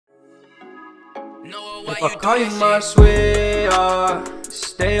If I call you my sweetheart,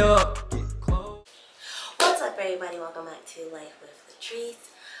 stay up, get close. What's up, everybody? Welcome back to Life with Latrice.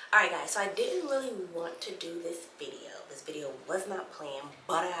 Alright guys, so I didn't really want to do this video. This video was not planned,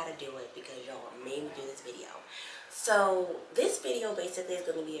 but I had to do it because y'all made me do this video. So this video basically is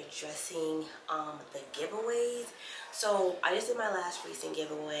going to be addressing the giveaways. So I just did my last recent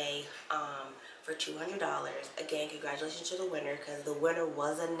giveaway for $200. Again, congratulations to the winner because the winner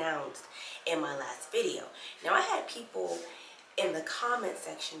was announced in my last video. Now I had people in the comment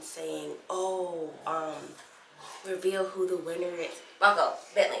section saying, oh, reveal who the winner is. Marco,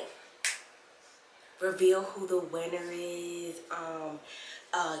 Bentley. Reveal who the winner is.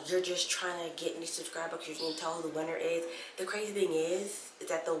 You're just trying to get new subscribers because you didn't tell who the winner is. The crazy thing is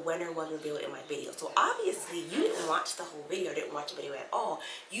that the winner was revealed in my video. So obviously you didn't watch the whole video, didn't watch the video at all.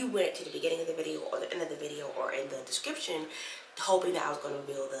 You went to the beginning of the video or the end of the video or in the description hoping that I was going to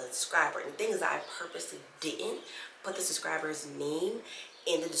reveal the subscriber. And the thing is that I purposely didn't put the subscriber's name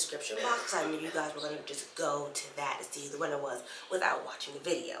in the description box. I knew you guys were going to just go to that to see who the winner was without watching the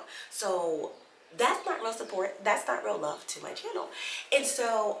video. So that's not real support. That's not real love to my channel. And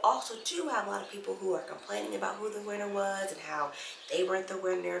so also too, I have a lot of people who are complaining about who the winner was and how they weren't the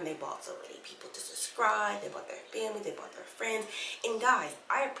winner and they bought so many people to subscribe. They bought their family, they bought their friends. And guys,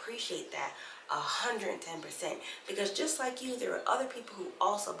 I appreciate that 110% because just like you, there are other people who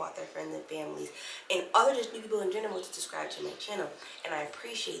also bought their friends and families and other just new people in general to subscribe to my channel, and I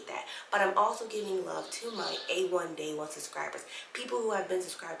appreciate that. But I'm also giving love to my A1 Day 1 subscribers, people who have been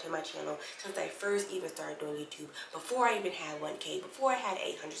subscribed to my channel since I first even started doing YouTube, before I even had 1K, before I had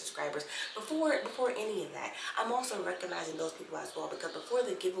 800 subscribers, before any of that. I'm also recognizing those people as well because before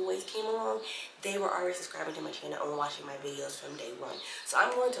the giveaways came along, they were already subscribing to my channel and watching my videos from day one. So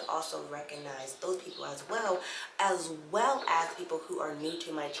I'm going to also recognize those people as well as people who are new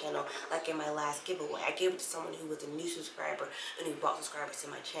to my channel. Like in my last giveaway, I gave it to someone who was a new subscriber and who brought subscribers to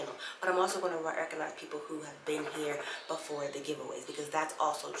my channel. But I'm also going to recognize people who have been here before the giveaways because that's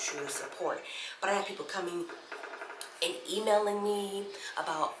also true support. But I have people coming and emailing me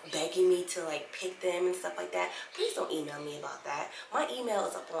about begging me to like pick them and stuff like that. Please don't email me about that. My email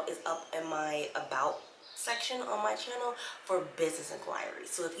is up in my about section on my channel for business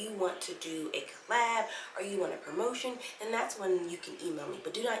inquiries. So if you want to do a collab or you want a promotion, then that's when you can email me.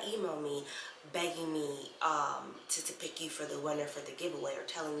 But do not email me begging me to pick you for the winner for the giveaway or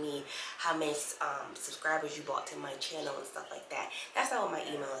telling me how many subscribers you brought to my channel and stuff like that. That's not what my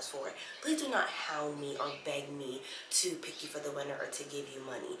email is for. Please do not hound me or beg me to pick you for the winner or to give you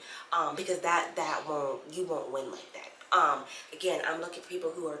money because you won't win like that. Again, I'm looking for people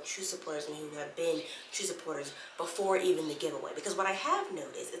who are true supporters and who have been true supporters before even the giveaway. Because what I have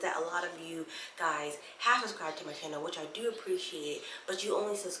noticed is that a lot of you guys have subscribed to my channel, which I do appreciate, but you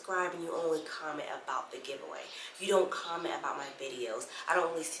only subscribe and you only comment about the giveaway. You don't comment about my videos. I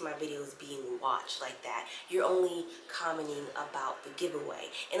don't really see my videos being watched like that. You're only commenting about the giveaway.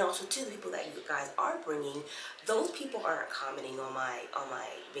 And also too, the people that you guys are bringing, those people aren't commenting on my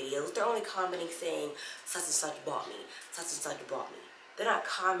videos. They're only commenting saying such and such bought me, such and such brought me. They're not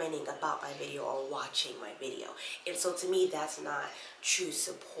commenting about my video or watching my video. And so to me, that's not true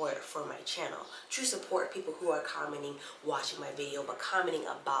support for my channel. True support, people who are commenting, watching my video, but commenting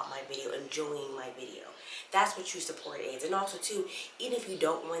about my video, enjoying my video. That's what true support is. And also too, even if you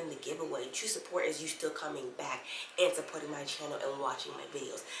don't win the giveaway, true support is you still coming back and supporting my channel and watching my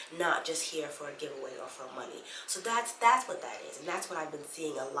videos, not just here for a giveaway or for money. So that's what that is, and that's what I've been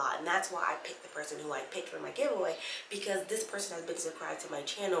seeing a lot, and that's why I picked the person who I picked for my giveaway, because this person has been subscribed to my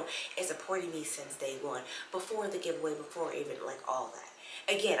channel and supporting me since day one, before the giveaway, before even like all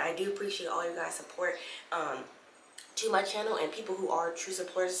that. Again, I do appreciate all you guys' support to my channel, and people who are true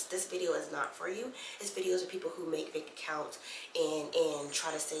supporters. This video is not for you. This video is for people who make fake accounts and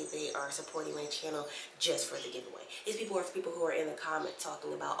try to say they are supporting my channel just for the giveaway. These people are for people who are in the comments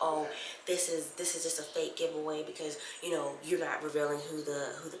talking about, oh, this is just a fake giveaway because you know you're not revealing who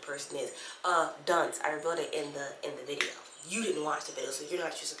the person is. Dunce, I revealed it in the video. You didn't watch the video, so you're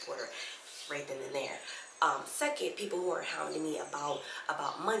not a true supporter right then and there. Second, people who are hounding me about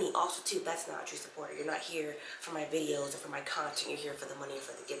money, also too, that's not a true supporter. You're not here for my videos or for my content. You're here for the money or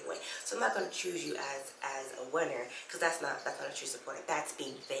for the giveaway. So I'm not going to choose you as a winner because that's not a true supporter. That's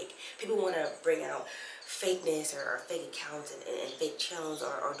being fake. People want to bring out fakeness or fake accounts and fake channels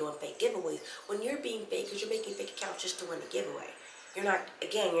or doing fake giveaways when you're being fake because you're making fake accounts just to win a giveaway. You're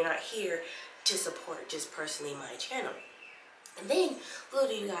not here to support just personally my channel. And then, little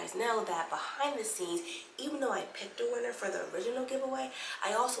do you guys know that behind the scenes, even though I picked a winner for the original giveaway,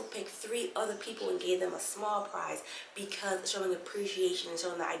 I also picked 3 other people and gave them a small prize because showing appreciation and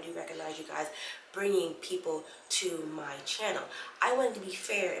showing that I do recognize you guys bringing people to my channel. I wanted to be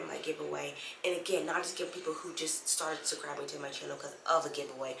fair in my giveaway, and again, not just giving people who just started subscribing to my channel because of a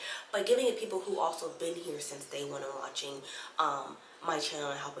giveaway, but giving it people who also been here since day one and watching my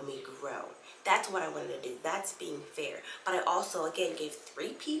channel and helping me grow. That's what I wanted to do. That's being fair. But I also, again, gave 3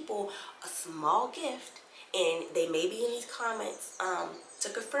 people a small gift, and they may be in these comments to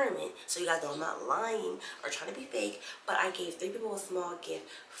confirm it, so you guys know I'm not lying or trying to be fake, but I gave 3 people a small gift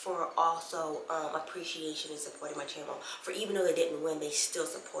for also appreciation and supporting my channel. For even though they didn't win, they still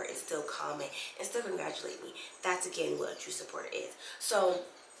support and still comment and still congratulate me. That's, again, what a true supporter is. So,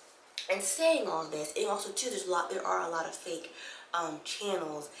 and saying all this, and also too, there are a lot of fake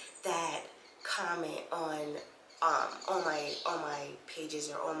channels that comment on my pages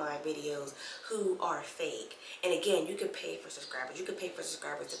or on my videos who are fake. And again, you can pay for subscribers. You can pay for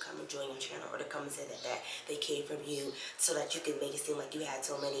subscribers to come and join your channel, or to come and say that they came from you, so that you can make it seem like you had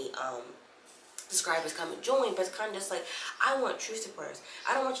so many subscribers come and join. But it's kind of just like, I want true supporters.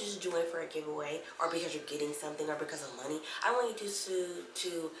 I don't want you to join for a giveaway or because you're getting something or because of money. I want you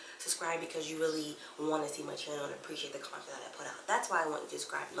to subscribe because you really want to see my channel and appreciate the content that I put out. That's why I want you to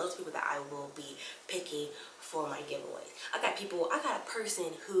subscribe. And those people that I will be picking for my giveaways. I got a person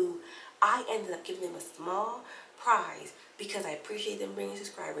who I ended up giving them a small prize because I appreciate them bringing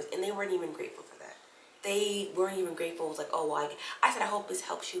subscribers, and they weren't even grateful for that. They weren't even grateful. It was like, oh, well, I said, I hope this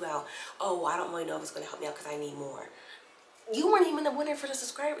helps you out. Oh, well, I don't really know if it's going to help me out because I need more. You weren't even the winner for the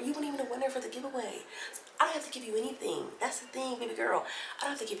subscriber. You weren't even the winner for the giveaway. So I don't have to give you anything. That's the thing, baby girl. I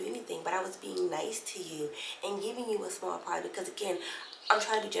don't have to give you anything, but I was being nice to you and giving you a small prize because, again, I'm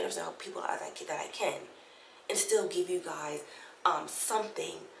trying to be generous and help people that I can, and still give you guys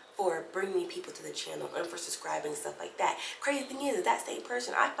something for bringing people to the channel and for subscribing and stuff like that. Crazy thing is that same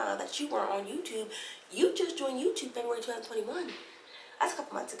person, I found out that you weren't on YouTube. You just joined YouTube February 2021. That's a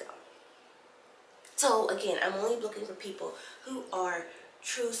couple months ago. So again, I'm only looking for people who are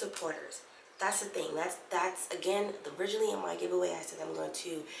true supporters. That's the thing. That's again, originally in my giveaway, I said I'm going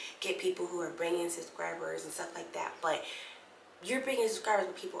to get people who are bringing subscribers and stuff like that. But you're bringing subscribers,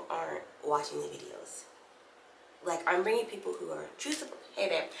 but people aren't watching the videos. Like, I'm bringing people who are true supporters. Hey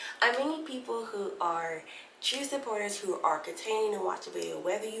there. I'm bringing people who are true supporters who are continuing to watch the video,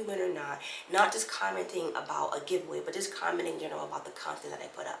 whether you win or not just commenting about a giveaway, but just commenting in general about the content that I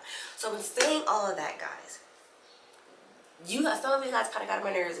put up. So in saying all of that, guys, some of you guys kind of got on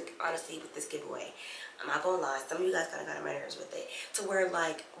my nerves, honestly, with this giveaway. I'm not gonna lie, some of you guys kind of got on my nerves with it. To where,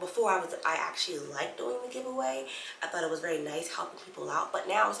 like, before I actually liked doing the giveaway. I thought it was very nice helping people out. But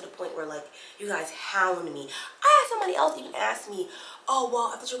now it's to the point where, like, you guys hound me. I had somebody else even ask me, oh,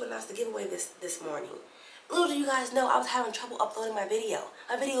 well, I thought you were gonna announce the giveaway this morning. Little do you guys know, I was having trouble uploading my video.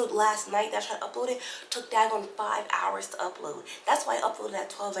 My video last night that I tried to upload it took daggone 5 hours to upload. That's why I uploaded at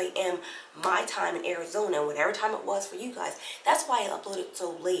 12 a.m. my time in Arizona, whatever time it was for you guys. That's why I uploaded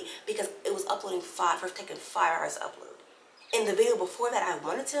so late, because it was uploading taking 5 hours to upload. And the video before that I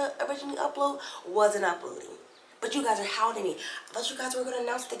wanted to originally upload wasn't uploading. But you guys are hounding me. I thought you guys were going to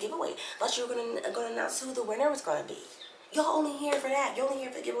announce the giveaway. I thought you were going to announce who the winner was going to be. Y'all only here for that. You're only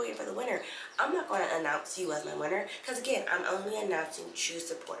here for the giveaway and for the winner. I'm not going to announce you as my winner because, again, I'm only announcing true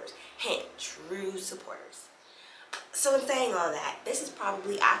supporters. Hint, true supporters. So in saying all that, this is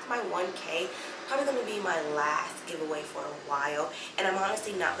probably, after my 1K, probably going to be my last giveaway for a while. And I'm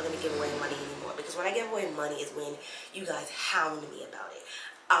honestly not going to be giving away money anymore, because when I give away money is when you guys hound me about it.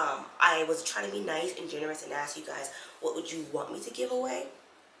 I was trying to be nice and generous and ask you guys, what would you want me to give away?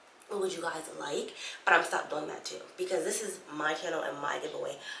 What would you guys like? But I'm stopped doing that too, because this is my channel and my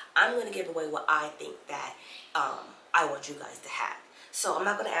giveaway. I'm going to give away what I think that I want you guys to have. So I'm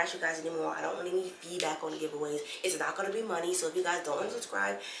not going to ask you guys anymore. I don't want any feedback on the giveaways. It's not going to be money. So if you guys don't want to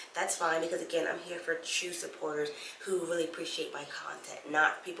subscribe, that's fine, because again, I'm here for true supporters who really appreciate my content,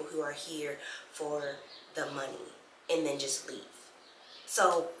 not people who are here for the money and then just leave.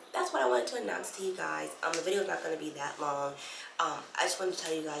 So that's what I wanted to announce to you guys. The video is not going to be that long. I just wanted to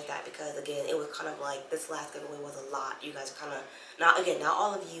tell you guys that because, again, it was kind of like this last giveaway was a lot. You guys are kind of, not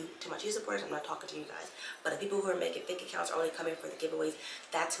all of you, to my true supporters, I'm not talking to you guys. But the people who are making fake accounts are only coming for the giveaways.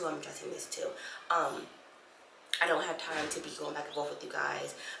 That's who I'm addressing this to. I don't have time to be going back and forth with you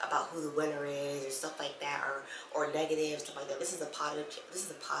guys about who the winner is or stuff like that, or negative stuff like that. This is a positive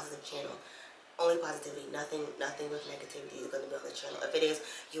channel. only positivity. Nothing with negativity is going to be on the channel. If it is,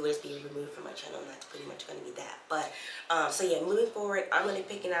 you will just be removed from my channel, and that's pretty much going to be that. But so yeah, moving forward, I'm going to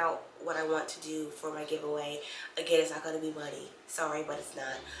be picking out what I want to do for my giveaway. Again, it's not going to be money. Sorry, but it's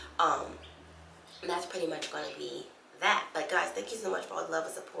not. And that's pretty much going to be that. But guys, thank you so much for all the love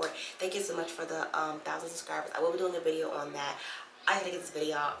and support. Thank you so much for the 1,000 subscribers. I will be doing a video on that. I had to get this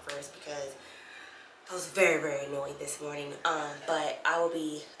video out first because I was very annoyed this morning. But I will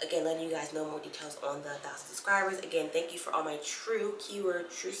be, again, letting you guys know more details on the 1,000 subscribers. Again, thank you for all my true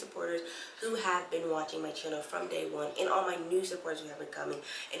supporters who have been watching my channel from day one, and all my new supporters who have been coming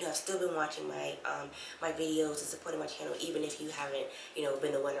and who have still been watching my my videos and supporting my channel, even if you haven't, you know,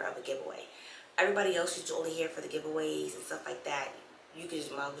 been the winner of a giveaway. Everybody else who's only here for the giveaways and stuff like that, you can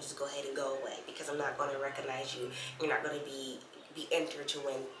just, might as well just go ahead and go away, because I'm not going to recognize you. You're not going to be entered to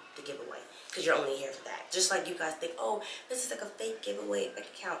win the giveaway, because you're only here for that. Just like you guys think, oh, this is like a fake giveaway,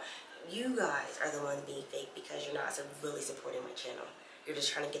 fake account. You guys are the ones being fake because you're not really supporting my channel. You're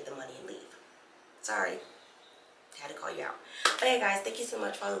just trying to get the money and leave. Sorry. Had to call you out. But hey guys, thank you so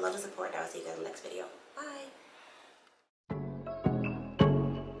much for all the love and support, and I'll see you guys in the next video. Bye.